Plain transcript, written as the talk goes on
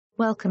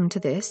Welcome to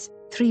this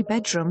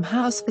 3-bedroom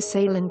house for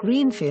sale in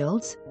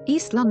Greenfields,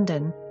 East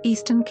London,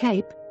 Eastern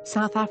Cape,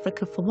 South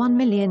Africa for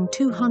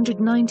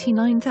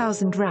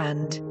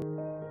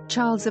R1,299,000.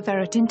 Charles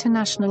Everitt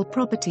International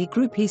Property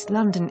Group East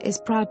London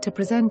is proud to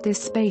present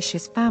this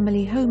spacious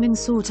family home in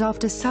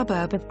sought-after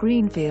suburb of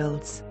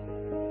Greenfields.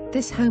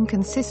 This home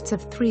consists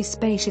of 3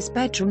 spacious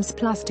bedrooms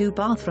plus 2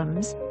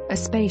 bathrooms, a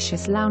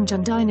spacious lounge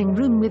and dining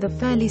room with a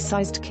fairly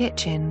sized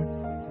kitchen.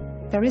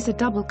 There is a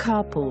double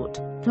carport,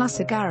 plus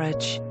a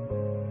garage,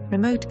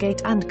 remote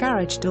gate and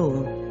garage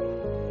door.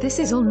 This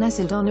is all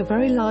nestled on a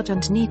very large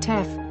and neat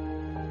F.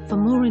 For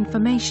more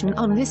information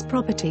on this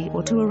property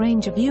or to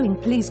arrange a viewing,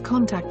 please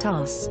contact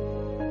us.